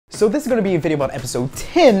So this is going to be a video about episode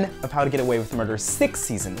 10 of How to Get Away with Murder 6th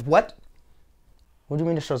season. What? What do you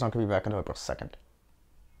mean the show's not going to be back until April 2nd? What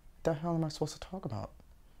the hell am I supposed to talk about?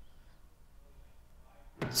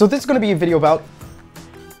 So this is going to be a video about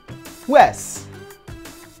Wes.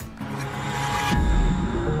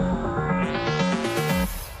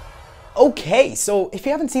 Okay, so if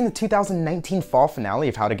you haven't seen the 2019 fall finale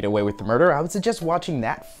of How to Get Away with the Murder, I would suggest watching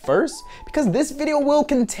that first, because this video will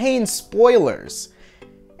contain spoilers.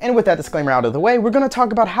 And with that disclaimer out of the way, we're going to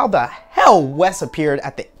talk about how the hell Wes appeared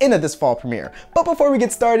at the end of this fall premiere. But before we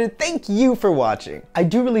get started, thank you for watching. I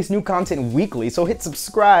do release new content weekly, so hit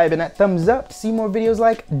subscribe and that thumbs up to see more videos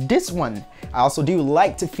like this one. I also do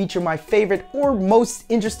like to feature my favorite or most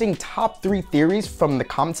interesting top 3 theories from the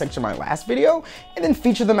comment section of my last video, and then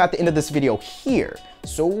feature them at the end of this video here.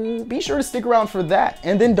 So be sure to stick around for that.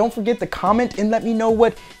 And then don't forget to comment and let me know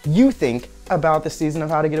what you think about the season of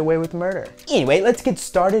How to Get Away with Murder. Anyway, let's get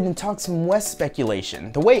started and talk some Wes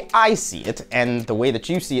speculation. The way I see it, and the way that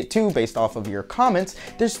you see it too based off of your comments,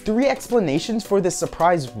 there's 3 explanations for this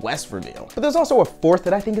surprise Wes reveal. But there's also a 4th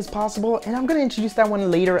that I think is possible, and I'm gonna introduce that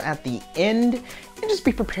one later at the end. And just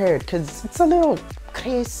be prepared, because it's a little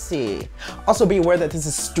crazy. Also be aware that this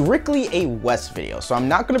is strictly a Wes video, so I'm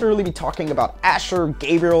not going to really be talking about Asher,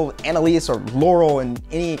 Gabriel, Annalise, or Laurel in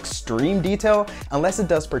any extreme detail, unless it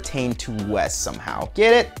does pertain to Wes somehow.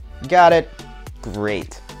 Get it? Got it?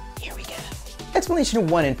 Great. Here we go. Explanation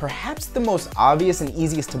 1, and perhaps the most obvious and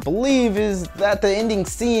easiest to believe, is that the ending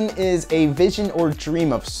scene is a vision or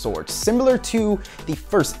dream of sorts, similar to the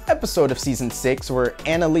first episode of season 6 where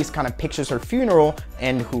Annalise kind of pictures her funeral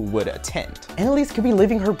and who would attend. Annalise could be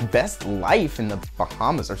living her best life in the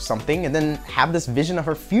Bahamas or something and then have this vision of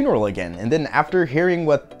her funeral again, and then after hearing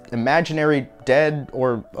what imaginary dead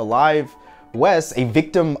or alive Wes, a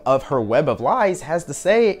victim of her web of lies, has to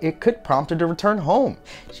say, it could prompt her to return home.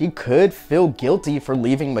 She could feel guilty for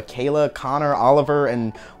leaving Michaela, Connor, Oliver,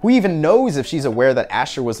 and who even knows if she's aware that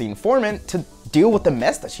Asher was the informant, to deal with the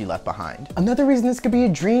mess that she left behind. Another reason this could be a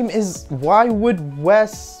dream is, why would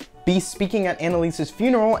Wes be speaking at Annalise's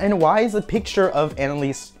funeral, and why is a picture of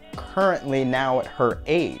Annalise currently now at her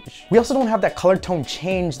age? We also don't have that color tone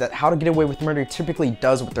change that How to Get Away with Murder typically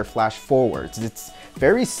does with their flash forwards. It's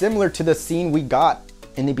very similar to the scene we got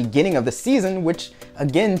in the beginning of the season, which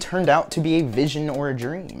again turned out to be a vision or a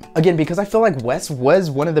dream. Again, because I feel like Wes was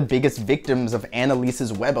one of the biggest victims of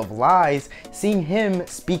Annalise's web of lies, seeing him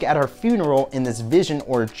speak at her funeral in this vision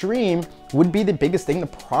or dream would be the biggest thing to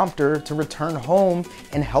prompt her to return home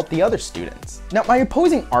and help the other students. Now, my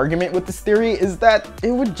opposing argument with this theory is that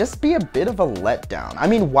it would just be a bit of a letdown. I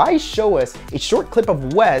mean, why show us a short clip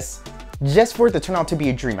of Wes just for it to turn out to be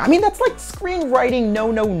a dream? I mean, that's like screenwriting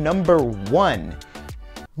no-no number 1.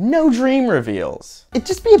 No dream reveals. It'd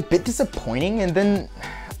just be a bit disappointing, and then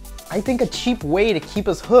I think a cheap way to keep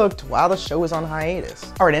us hooked while the show is on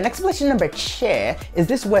hiatus. Alright, and explanation number 2 is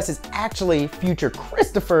this Wes is actually future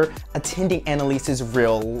Christopher attending Annalise's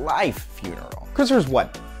real life funeral. Christopher's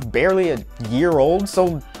what, barely a year old,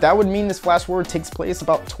 so that would mean this flash forward takes place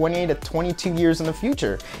about 28 to 22 years in the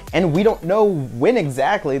future. And we don't know when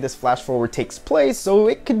exactly this flash forward takes place, so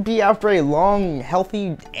it could be after a long,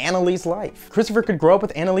 healthy Annalise life. Christopher could grow up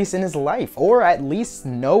with Annalise in his life, or at least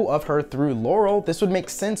know of her through Laurel. This would make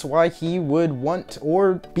sense why he would want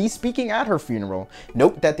or be speaking at her funeral.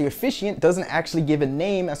 Note that the officiant doesn't actually give a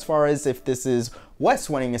name as far as if this is Wes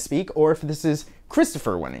wanting to speak or if this is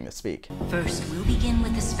Christopher wanting to speak. First, we'll begin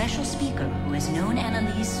with a special speaker who has known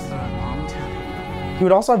Annalise for a long time. He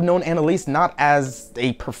would also have known Annalise not as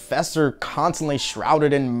a professor constantly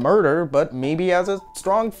shrouded in murder, but maybe as a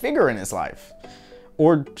strong figure in his life.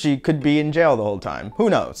 Or she could be in jail the whole time. Who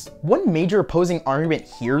knows? One major opposing argument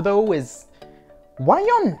here, though, is why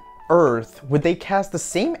on earth would they cast the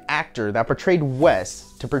same actor that portrayed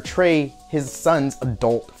Wes to portray his son's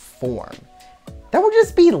adult form? That would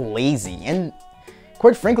just be lazy and,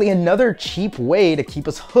 quite frankly, another cheap way to keep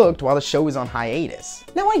us hooked while the show is on hiatus.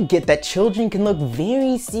 Now, I get that children can look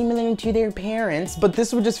very similar to their parents, but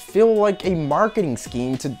this would just feel like a marketing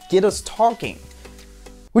scheme to get us talking.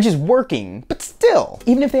 Which is working, but still.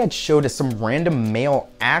 Even if they had showed us some random male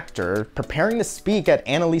actor preparing to speak at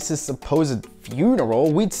Annalise's supposed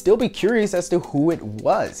funeral, we'd still be curious as to who it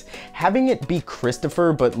was. Having it be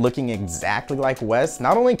Christopher but looking exactly like Wes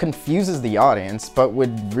not only confuses the audience, but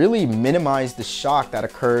would really minimize the shock that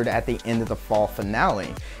occurred at the end of the fall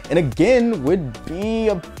finale, and again would be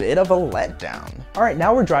a bit of a letdown. Alright,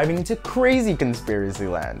 now we're driving into crazy conspiracy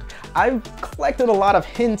land. I've collected a lot of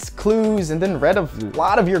hints, clues, and then read a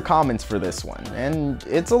lot of your comments for this one, and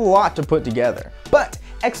it's a lot to put together. But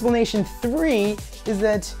explanation 3 is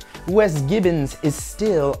that Wes Gibbons is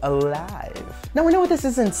still alive. Now I know this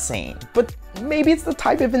is insane, but maybe it's the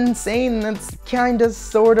type of insane that's kinda,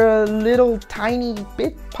 sorta, little tiny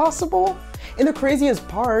bit possible? And the craziest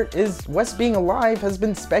part is Wes being alive has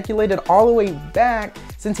been speculated all the way back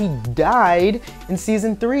since he died in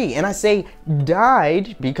season 3. And I say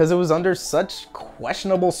died because it was under such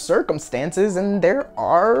questionable circumstances and there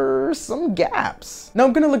are some gaps. Now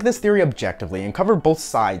I'm gonna look at this theory objectively and cover both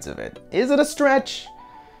sides of it. Is it a stretch?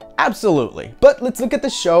 Absolutely, but let's look at the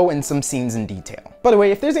show and some scenes in detail. By the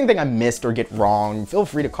way, if there's anything I missed or get wrong, feel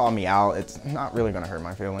free to call me out. It's not really gonna hurt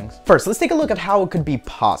my feelings. First, let's take a look at how it could be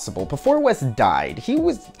possible. Before Wes died, he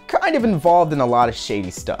was kind of involved in a lot of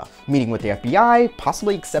shady stuff. Meeting with the FBI,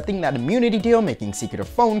 possibly accepting that immunity deal, making secretive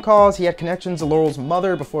phone calls. He had connections to Laurel's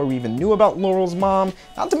mother before we even knew about Laurel's mom.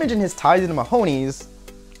 Not to mention his ties to the Mahonies,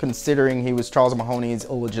 considering he was Charles Mahoney's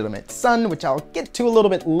illegitimate son, which I'll get to a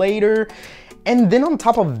little bit later. And then on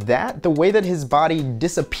top of that, the way that his body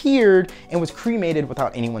disappeared and was cremated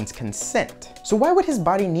without anyone's consent. So why would his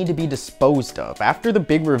body need to be disposed of? After the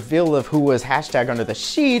big reveal of who was hashtag under the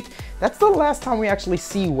sheet, that's the last time we actually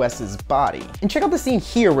see Wes's body. And check out the scene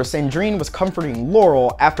here where Sandrine was comforting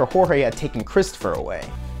Laurel after Jorge had taken Christopher away.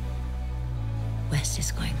 Wes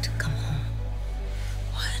is going to come home.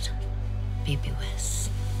 What? Baby Wes.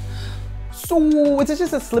 So is it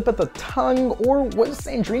just a slip of the tongue, or was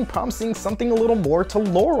Sandrine promising something a little more to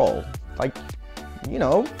Laurel? Like, you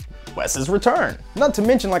know, Wes's return. Not to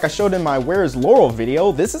mention, like I showed in my Where's Laurel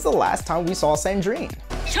video, this is the last time we saw Sandrine.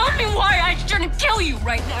 Tell me why I shouldn't kill you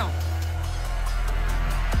right now.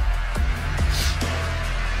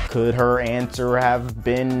 Could her answer have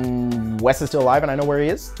been Wes is still alive and I know where he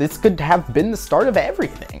is? This could have been the start of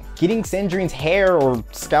everything. Getting Sandrine's hair or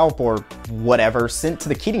scalp or whatever sent to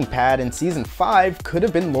the Keating pad in season 5 could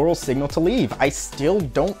have been Laurel's signal to leave. I still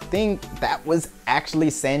don't think that was actually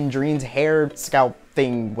Sandrine's hair, scalp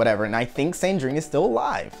thing, whatever, and I think Sandrine is still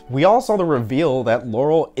alive. We all saw the reveal that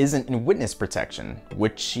Laurel isn't in witness protection,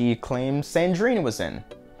 which she claims Sandrine was in.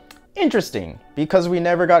 Interesting, because we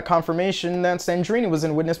never got confirmation that Sandrine was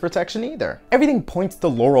in witness protection either. Everything points to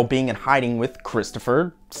Laurel being in hiding with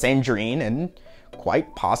Christopher, Sandrine, and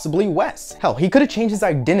quite possibly Wes. Hell, he could have changed his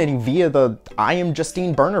identity via the I am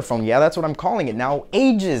Justine burner phone, yeah, that's what I'm calling it now,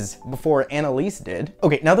 ages before Annalise did.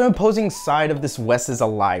 Okay, now the opposing side of this Wes is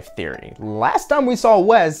alive theory. Last time we saw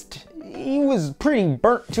Wes, he was pretty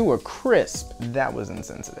burnt to a crisp. That was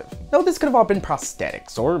insensitive. Now this could have all been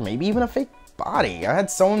prosthetics, or maybe even a fake body. I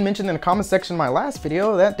had someone mention in the comment section in my last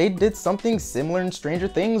video that they did something similar in Stranger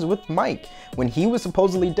Things with Mike. When he was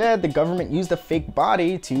supposedly dead, the government used a fake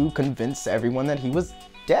body to convince everyone that he was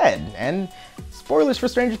dead. And spoilers for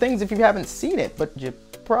Stranger Things if you haven't seen it, but you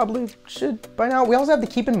probably should by now. We also have to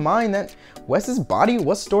keep in mind that Wes's body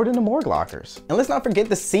was stored in the morgue lockers. And let's not forget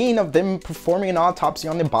the scene of them performing an autopsy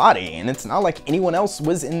on the body. And it's not like anyone else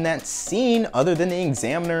was in that scene other than the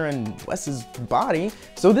examiner and Wes's body.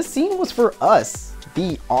 So this scene was for us,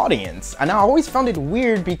 the audience. And I always found it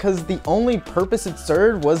weird because the only purpose it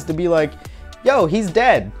served was to be like, yo, he's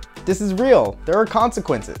dead. This is real. There are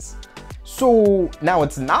consequences. So now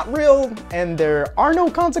it's not real and there are no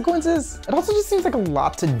consequences. It also just seems like a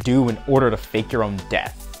lot to do in order to fake your own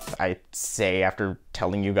death. I say after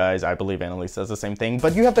telling you guys, I believe Annalise says the same thing,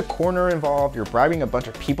 but you have the coroner involved, you're bribing a bunch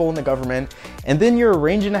of people in the government, and then you're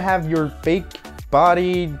arranging to have your fake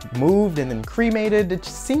body moved and then cremated. It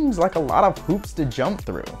just seems like a lot of hoops to jump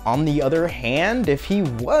through. On the other hand, if he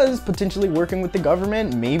was potentially working with the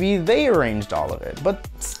government, maybe they arranged all of it, but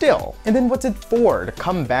still. And then what's it for? To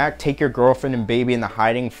come back, take your girlfriend and baby into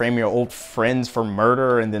hiding, frame your old friends for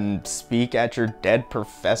murder, and then speak at your dead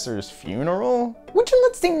professor's funeral?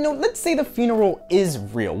 Let's say the funeral is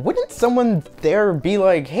real. Wouldn't someone there be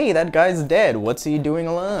like, hey, that guy's dead, what's he doing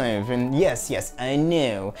alive? And yes, I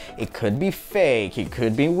know, it could be fake, it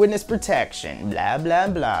could be witness protection, blah, blah,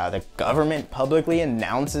 blah. The government publicly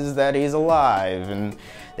announces that he's alive, and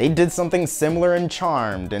they did something similar in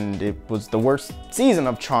Charmed, and it was the worst season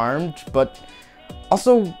of Charmed, but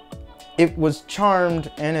also, it was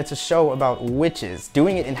Charmed and it's a show about witches.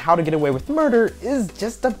 Doing it in How to Get Away with Murder is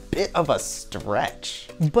just a bit of a stretch.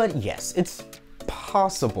 But yes, it's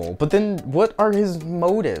possible. But then what are his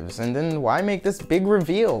motives? And then why make this big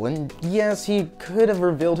reveal? And yes, he could have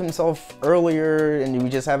revealed himself earlier and we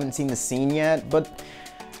just haven't seen the scene yet, but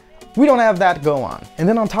we don't have that go on. And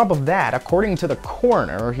then on top of that, according to the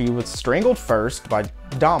coroner, he was strangled first by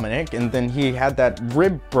Dominic, and then he had that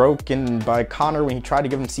rib broken by Connor when he tried to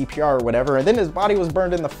give him CPR or whatever, and then his body was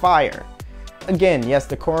burned in the fire. Again, yes,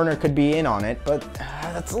 the coroner could be in on it, but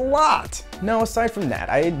That's a lot. Now, aside from that,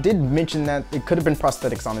 I did mention that it could have been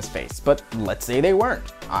prosthetics on his face, but let's say they weren't.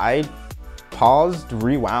 I paused,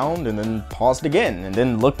 rewound, and then paused again, and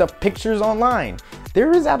then looked up pictures online.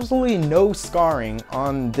 There is absolutely no scarring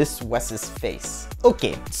on this Wes's face.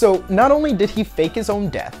 Okay, so not only did he fake his own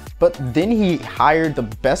death, but then he hired the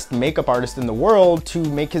best makeup artist in the world to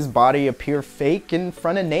make his body appear fake in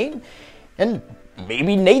front of Nate, and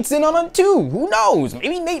maybe Nate's in on it too, who knows?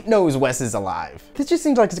 Maybe Nate knows Wes is alive. This just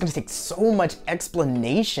seems like it's gonna take so much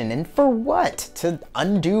explanation, and for what? To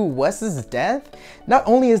undo Wes's death? Not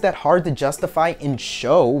only is that hard to justify in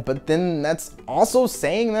show, but then that's also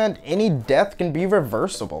saying that any death can be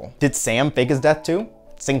reversible. Did Sam fake his death too?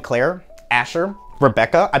 Sinclair? Asher?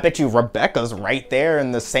 Rebecca? I bet you Rebecca's right there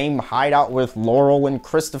in the same hideout with Laurel and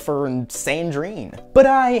Christopher and Sandrine. But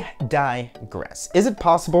I digress. Is it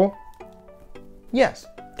possible? Yes.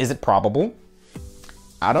 Is it probable?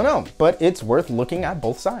 I don't know, but it's worth looking at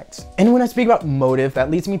both sides. And when I speak about motive,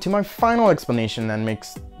 that leads me to my final explanation that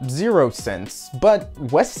makes zero sense. But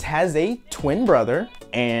Wes has a twin brother,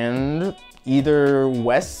 and either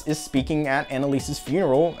Wes is speaking at Annalise's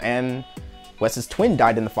funeral and Wes's twin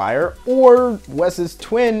died in the fire, or Wes's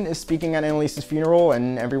twin is speaking at Annalise's funeral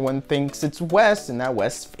and everyone thinks it's Wes and that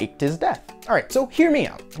Wes faked his death. All right, so hear me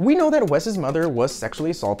out. We know that Wes's mother was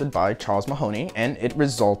sexually assaulted by Charles Mahoney, and it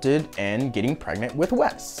resulted in getting pregnant with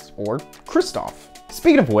Wes, or Christoph.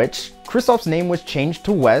 Speaking of which, Christoph's name was changed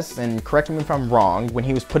to Wes, and correct me if I'm wrong, when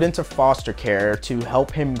he was put into foster care to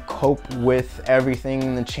help him cope with everything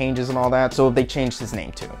and the changes and all that, so they changed his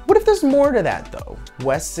name too. What if there's more to that though?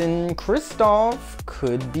 Wes and Christoph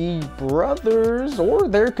could be brothers, or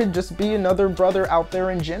there could just be another brother out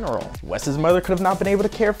there in general. Wes's mother could have not been able to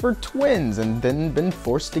care for twins and then been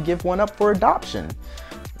forced to give one up for adoption.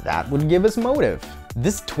 That would give us motive.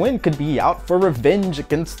 This twin could be out for revenge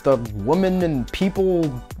against the woman and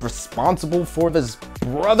people responsible for this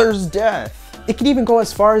brother's death. It could even go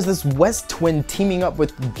as far as this Wes twin teaming up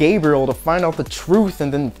with Gabriel to find out the truth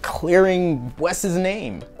and then clearing Wes's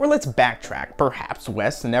name. Or let's backtrack. Perhaps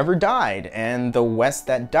Wes never died, and the Wes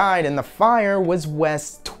that died in the fire was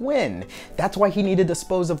Wes' twin. That's why he needed to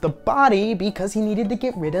dispose of the body, because he needed to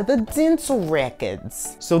get rid of the dental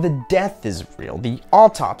records. So the death is real, the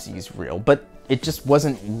autopsy is real, but it just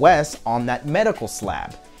wasn't Wes on that medical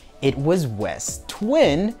slab. It was Wes'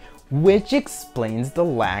 twin, which explains the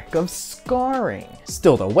lack of scarring.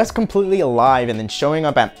 Still though, Wes completely alive and then showing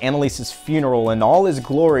up at Annalise's funeral in all his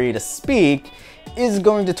glory to speak is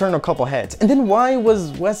going to turn a couple heads. And then why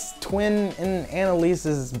was Wes' twin in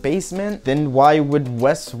Annalise's basement? Then why would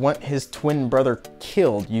Wes want his twin brother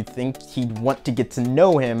killed? You'd think he'd want to get to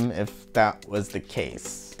know him if that was the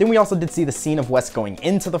case. Then we also did see the scene of Wes going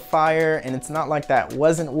into the fire, and it's not like that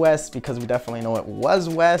wasn't Wes, because we definitely know it was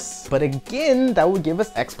Wes. But again, that would give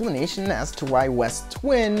us explanation as to why Wes'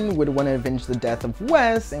 twin would want to avenge the death of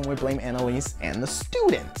Wes and would blame Annalise and the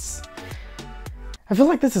students. I feel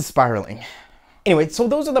like this is spiraling. Anyway, so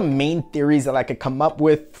those are the main theories that I could come up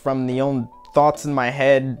with from the own thoughts in my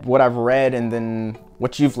head, what I've read, and then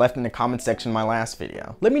what you've left in the comment section in my last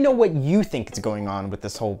video. Let me know what you think is going on with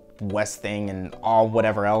this whole Wes thing and all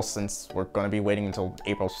whatever else, since we're gonna be waiting until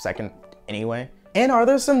April 2nd anyway. And are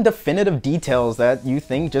there some definitive details that you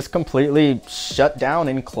think just completely shut down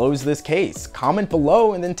and close this case? Comment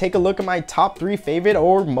below and then take a look at my top 3 favorite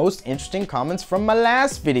or most interesting comments from my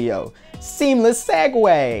last video. Seamless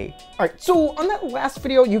segue. Alright, so on that last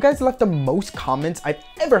video, you guys left the most comments I've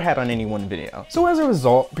ever had on any one video. So as a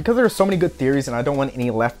result, because there are so many good theories and I don't want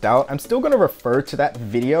any left out, I'm still gonna refer to that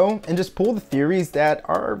video and just pull the theories that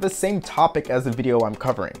are the same topic as the video I'm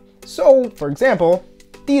covering. So, for example,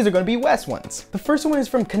 these are going to be Wes ones. The first one is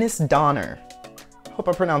from Knis Donner. Hope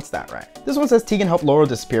I pronounced that right. This one says Tegan helped Laurel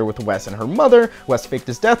disappear with Wes and her mother. Wes faked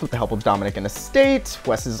his death with the help of Dominic and the state.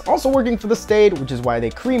 Wes is also working for the state, which is why they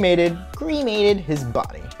cremated his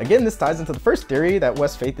body. Again, this ties into the first theory that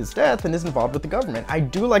Wes faked his death and is involved with the government. I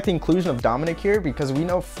do like the inclusion of Dominic here because we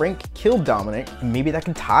know Frank killed Dominic. And maybe that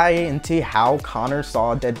can tie into how Connor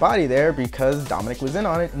saw a dead body there because Dominic was in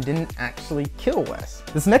on it and didn't actually kill Wes.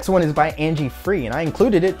 This next one is by Angie Free, and I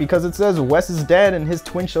included it because it says Wes is dead and his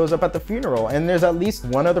twin shows up at the funeral, and there's at least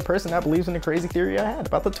one other person that believes in the crazy theory I had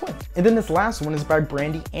about the twin. And then this last one is by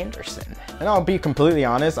Brandy Anderson. And I'll be completely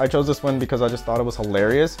honest, I chose this one because I just thought it was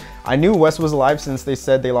hilarious. I knew Wes was alive since they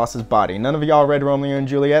said they lost his body. None of y'all read Romeo and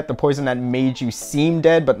Juliet, the poison that made you seem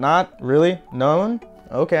dead but not? Really? No one?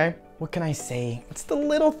 Okay. What can I say? It's the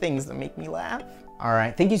little things that make me laugh.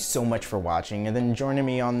 Alright, thank you so much for watching and then joining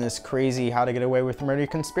me on this crazy how to get away with murder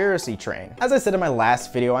conspiracy train. As I said in my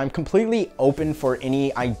last video, I'm completely open for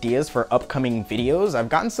any ideas for upcoming videos. I've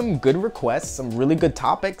gotten some good requests, some really good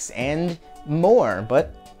topics, and more,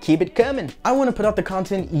 but keep it coming. I want to put out the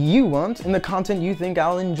content you want and the content you think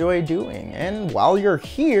I'll enjoy doing. And while you're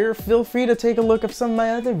here, feel free to take a look at some of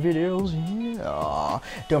my other videos. Yeah.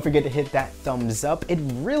 Don't forget to hit that thumbs up. It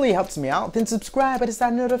really helps me out. Then subscribe and hit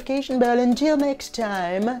that notification bell. Until next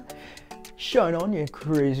time, shine on, you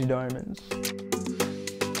crazy diamonds.